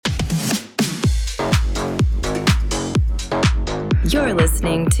You're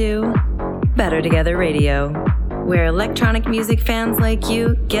listening to Better Together Radio, where electronic music fans like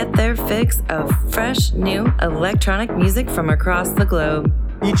you get their fix of fresh, new electronic music from across the globe.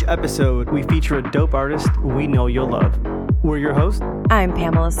 Each episode, we feature a dope artist we know you'll love. We're your hosts. I'm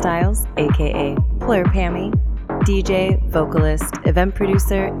Pamela Stiles, aka Plur Pammy, DJ, vocalist, event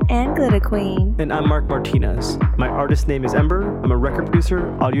producer, and glitter queen. And I'm Mark Martinez. My artist name is Ember. I'm a record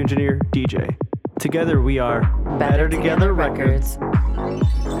producer, audio engineer, DJ. Together we are Better Together Records.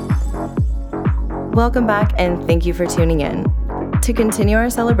 Welcome back and thank you for tuning in. To continue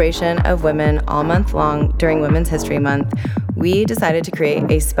our celebration of women all month long during Women's History Month, we decided to create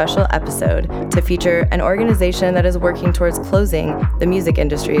a special episode to feature an organization that is working towards closing the music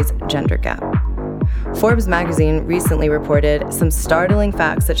industry's gender gap. Forbes magazine recently reported some startling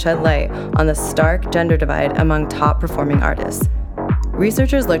facts that shed light on the stark gender divide among top performing artists.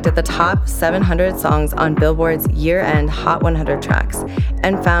 Researchers looked at the top 700 songs on Billboard's year-end Hot 100 tracks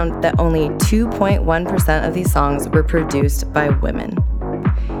and found that only 2.1% of these songs were produced by women.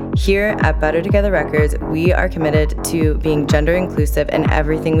 Here at Better Together Records, we are committed to being gender inclusive in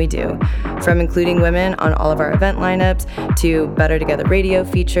everything we do, from including women on all of our event lineups to Better Together radio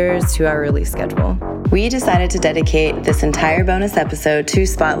features to our release schedule. We decided to dedicate this entire bonus episode to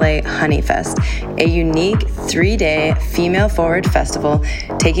spotlight Honeyfest, a unique 3-day female-forward festival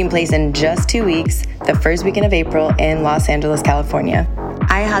taking place in just 2 weeks, the first weekend of April in Los Angeles, California.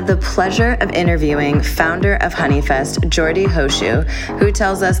 I had the pleasure of interviewing founder of Honeyfest, Jordi Hoshu, who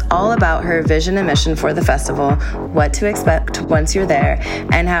tells us all about her vision and mission for the festival, what to expect once you're there,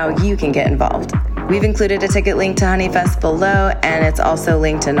 and how you can get involved. We've included a ticket link to Honeyfest below, and it's also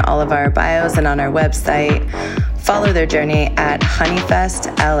linked in all of our bios and on our website. Follow their journey at Honeyfest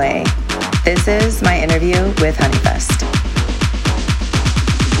LA. This is my interview with Honeyfest.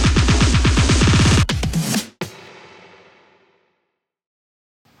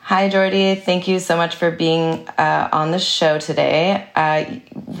 Hi, Jordi. Thank you so much for being on the show today.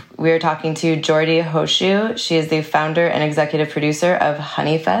 We are talking to Jordi Hoshu. She is the founder and executive producer of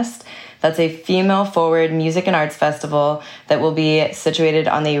Honeyfest. That's a female-forward music and arts festival that will be situated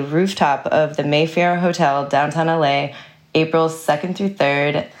on the rooftop of the Mayfair Hotel, downtown LA, April 2nd through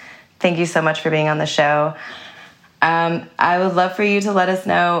 3rd. Thank you so much for being on the show. I would love for you to let us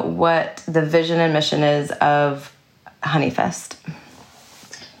know what the vision and mission is of Honeyfest.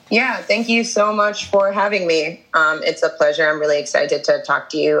 Yeah, thank you so much for having me. It's a pleasure. I'm really excited to talk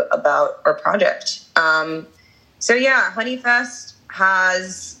to you about our project. Honeyfest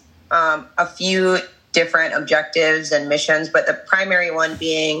has a few different objectives and missions, but the primary one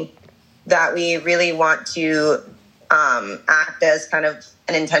being that we really want to act as kind of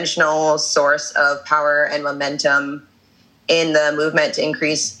an intentional source of power and momentum in the movement to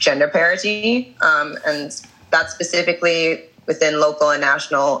increase gender parity, and that's specifically within local and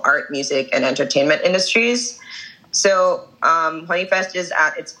national art, music, and entertainment industries. So Honeyfest is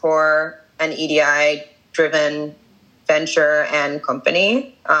at its core an EDI-driven venture and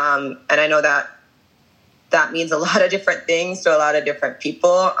company. And I know that means a lot of different things to a lot of different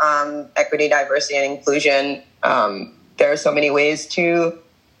people. Equity, diversity, and inclusion. There are so many ways to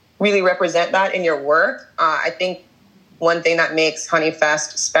really represent that in your work. I think one thing that makes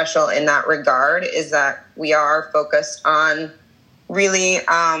Honeyfest special in that regard is that we are focused on really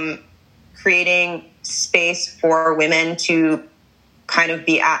creating space for women to kind of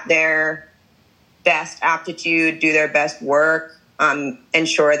be at their best aptitude, do their best work,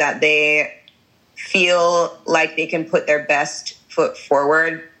 ensure that they feel like they can put their best foot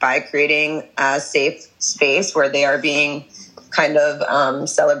forward by creating a safe space where they are being kind of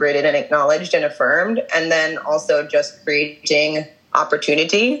celebrated and acknowledged and affirmed, and then also just creating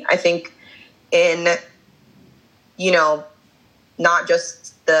opportunity. I think in, not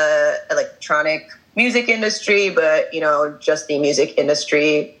just the electronic music industry, but, just the music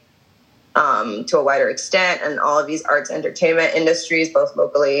industry to a wider extent, and all of these arts entertainment industries, both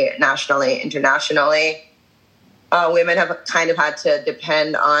locally, nationally, internationally, women have kind of had to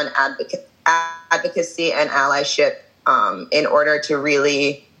depend on advocacy and allyship in order to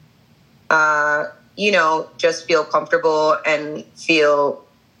really, just feel comfortable and feel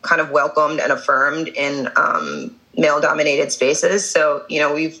kind of welcomed and affirmed in male-dominated spaces. So,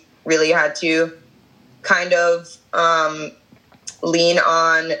 we've really had to kind of lean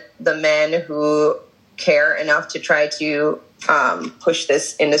on the men who care enough to try to push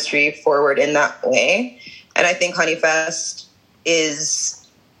this industry forward in that way. And I think Honeyfest is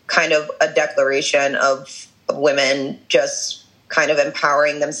kind of a declaration of women just kind of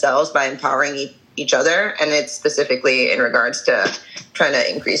empowering themselves by empowering each other. And it's specifically in regards to trying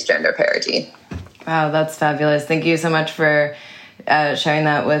to increase gender parity. Wow, that's fabulous. Thank you so much for sharing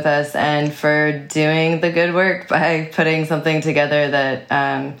that with us and for doing the good work by putting something together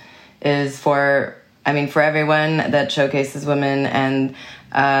that is for everyone, that showcases women and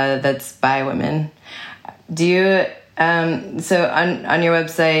that's by women. Do you, so on your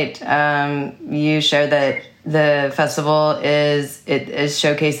website, you share that the festival it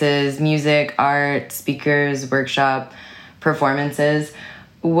showcases music, art, speakers, workshop, performances.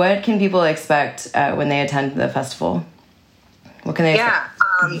 What can people expect when they attend the festival? What can they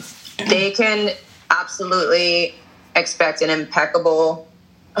expect? They can absolutely expect an impeccable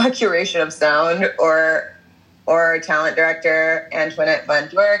curation of sound. Or talent director Antoinette Van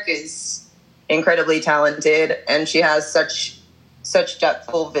Dwerk is incredibly talented, and she has such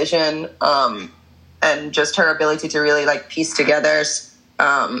depthful vision, and just her ability to really like piece together,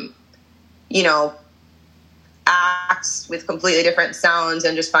 acts with completely different sounds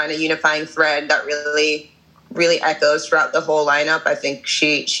and just find a unifying thread that really, really echoes throughout the whole lineup. I think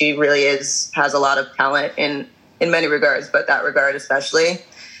she really has a lot of talent in many regards, but that regard especially.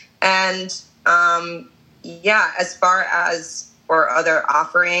 And as far as for other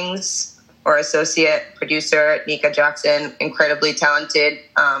offerings, or associate producer Nika Jackson, incredibly talented,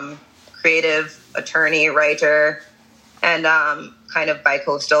 creative attorney, writer, and kind of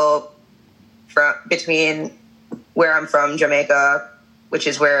bi-coastal between where I'm from, Jamaica, which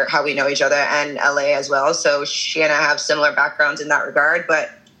is how we know each other, and LA as well. So she and I have similar backgrounds in that regard, but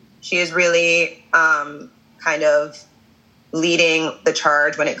she is really kind of leading the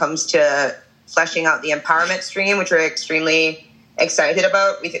charge when it comes to fleshing out the empowerment stream, which we're extremely excited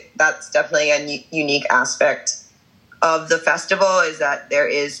about. That's definitely a unique aspect of the festival, is that there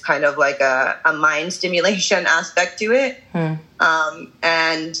is kind of like a mind stimulation aspect to it.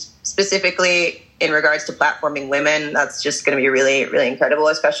 And specifically in regards to platforming women, that's just going to be really, really incredible,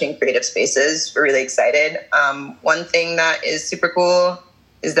 especially in creative spaces. We're really excited. One thing that is super cool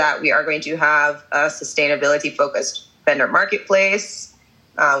is that we are going to have a sustainability-focused vendor marketplace.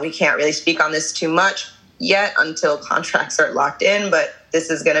 We can't really speak on this too much yet until contracts are locked in, but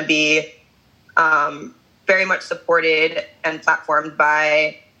this is going to be very much supported and platformed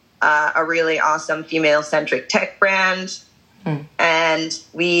by a really awesome female-centric tech brand. And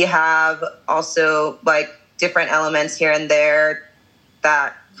we have also like different elements here and there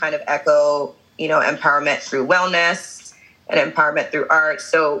that kind of echo, empowerment through wellness and empowerment through art.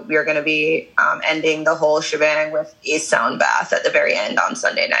 So we are going to be ending the whole shebang with a sound bath at the very end on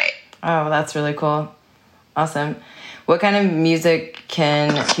Sunday night. Oh, that's really cool. Awesome. What kind of music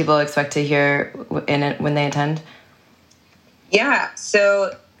can people expect to hear in it when they attend? Yeah,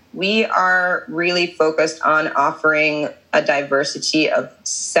 so we are really focused on offering a diversity of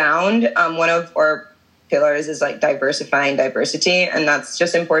sound. One of our pillars is like diversifying diversity, and that's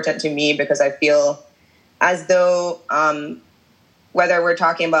just important to me because I feel as though whether we're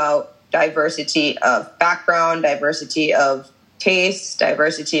talking about diversity of background, diversity of taste,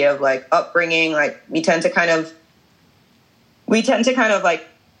 diversity of like upbringing, like we tend to kind of like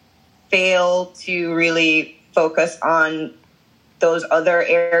fail to really focus on those other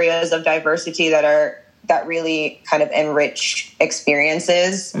areas of diversity that really kind of enrich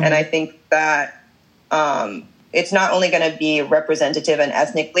experiences. And I think that it's not only going to be representative and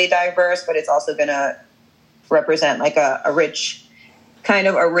ethnically diverse, but it's also going to represent like a rich kind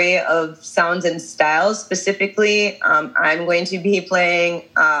of array of sounds and styles. Specifically, I'm going to be playing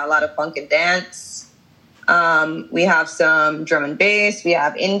a lot of funk and dance. We have some drum and bass. We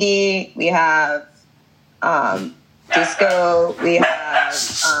have indie. We have disco. We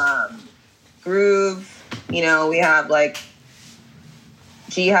have groove. We have like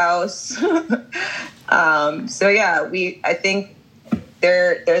G house. So yeah, I think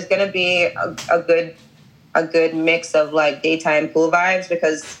there's going to be a good mix of like daytime pool vibes,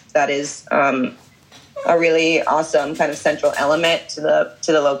 because that is a really awesome kind of central element to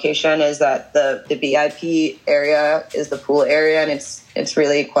the location, is that the VIP area is the pool area, and it's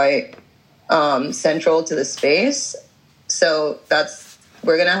really quite central to the space. So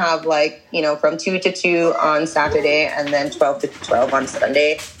we're gonna have like from 2 to 2 on Saturday, and then 12 to 12 on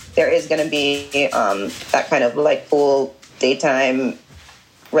Sunday. There is gonna be that kind of like pool daytime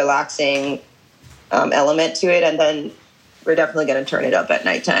relaxing element to it, and then we're definitely going to turn it up at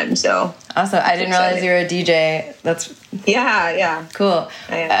nighttime. So also, I didn't realize you were a DJ. That's yeah cool.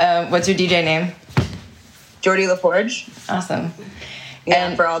 What's your DJ name? Geordie LaForge. Awesome. Yeah,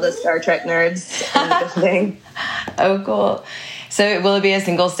 and for all the Star Trek nerds listening. Oh, cool. So will it be a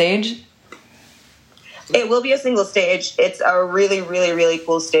single stage? It will be a single stage. It's a really, really, really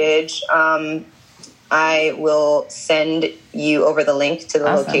cool stage. I will send you over the link to the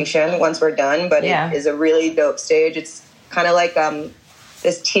location once we're done, but It is a really dope stage. kind of like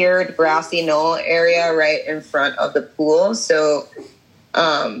this tiered grassy knoll area right in front of the pool. So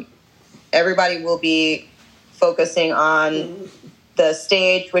everybody will be focusing on the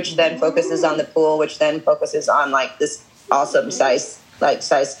stage, which then focuses on the pool, which then focuses on like this awesome skyscape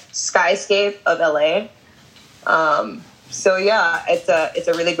of LA. So yeah, it's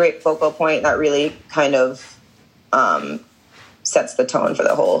a really great focal point that really kind of sets the tone for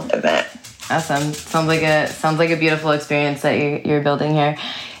the whole event. Awesome. Sounds like a beautiful experience that you're building here.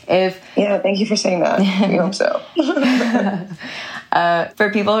 Thank you for saying that. We hope so. For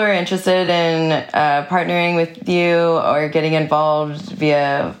people who are interested in partnering with you or getting involved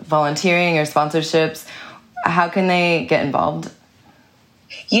via volunteering or sponsorships, how can they get involved?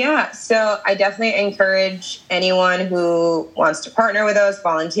 Yeah, so I definitely encourage anyone who wants to partner with us,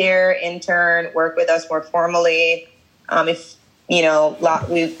 volunteer, intern, work with us more formally. If we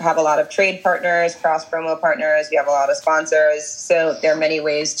have a lot of trade partners, cross-promo partners, we have a lot of sponsors. So there are many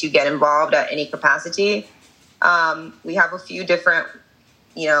ways to get involved at any capacity. We have a few different,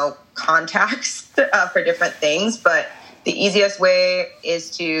 contacts for different things, but the easiest way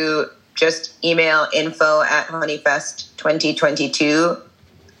is to just email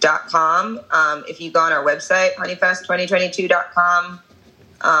info@honeyfest2022.com. If you go on our website, honeyfest2022.com,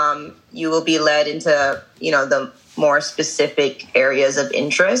 you will be led into, the more specific areas of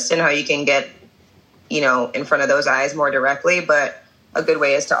interest and how you can get, in front of those eyes more directly. But a good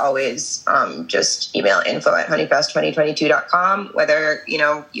way is to always just email info@honeyfest2022.com, whether,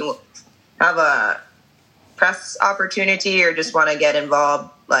 you have a press opportunity or just want to get involved.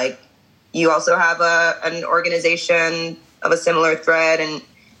 Like, you also have an organization of a similar thread and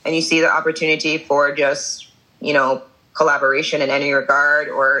you see the opportunity for just, collaboration in any regard,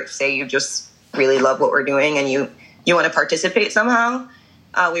 or say you just really love what we're doing and you want to participate somehow.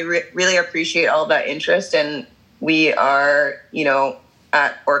 We really appreciate all of that interest, and we are,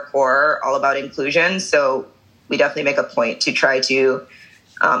 at our core all about inclusion. So we definitely make a point to try to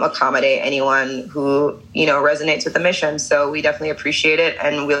accommodate anyone who, resonates with the mission. So we definitely appreciate it,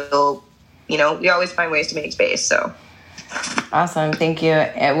 and we'll, we always find ways to make space. So. Awesome. Thank you.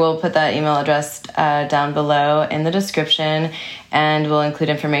 We'll put that email address down below in the description, and we'll include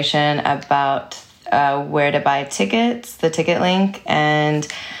information about where to buy tickets, the ticket link. And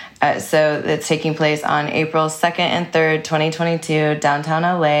so it's taking place on April 2nd and 3rd, 2022, downtown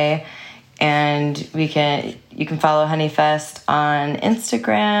LA. And you can follow Honeyfest on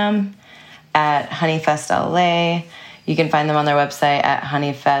Instagram at HoneyfestLA. You can find them on their website at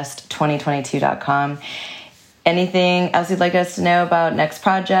honeyfest2022.com. Anything else you'd like us to know about next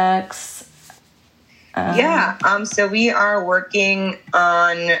projects? So we are working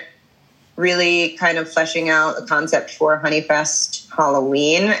on really kind of fleshing out a concept for Honeyfest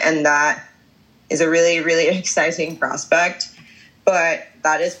Halloween, and that is a really, really exciting prospect. But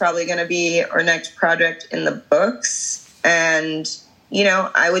that is probably going to be our next project in the books. And,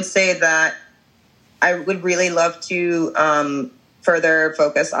 I would say that I would really love to further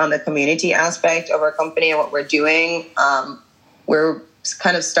focus on the community aspect of our company and what we're doing. We're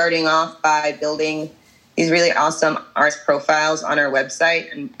kind of starting off by building these really awesome artist profiles on our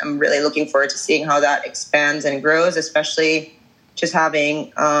website, and I'm really looking forward to seeing how that expands and grows, especially just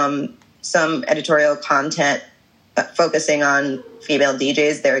having some editorial content focusing on female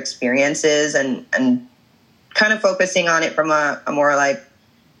DJs, their experiences, and kind of focusing on it from a more like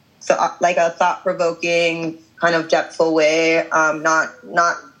a thought-provoking, kind of depthful way,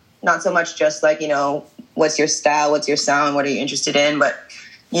 not so much just like, what's your style, what's your sound, what are you interested in, but,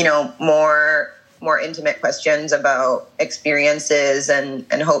 more intimate questions about experiences and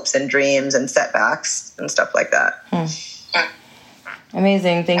hopes and dreams and setbacks and stuff like that.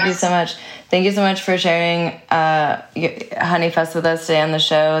 Amazing. Thank you so much. Thank you so much for sharing Honeyfest with us today on the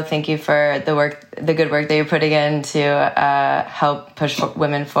show. Thank you for the good work that you're putting in to help push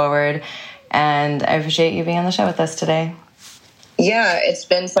women forward. And I appreciate you being on the show with us today. Yeah, it's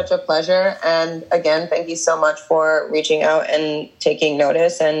been such a pleasure. And again, thank you so much for reaching out and taking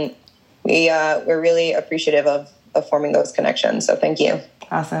notice. And we're really appreciative of forming those connections. So thank you.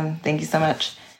 Awesome. Thank you so much.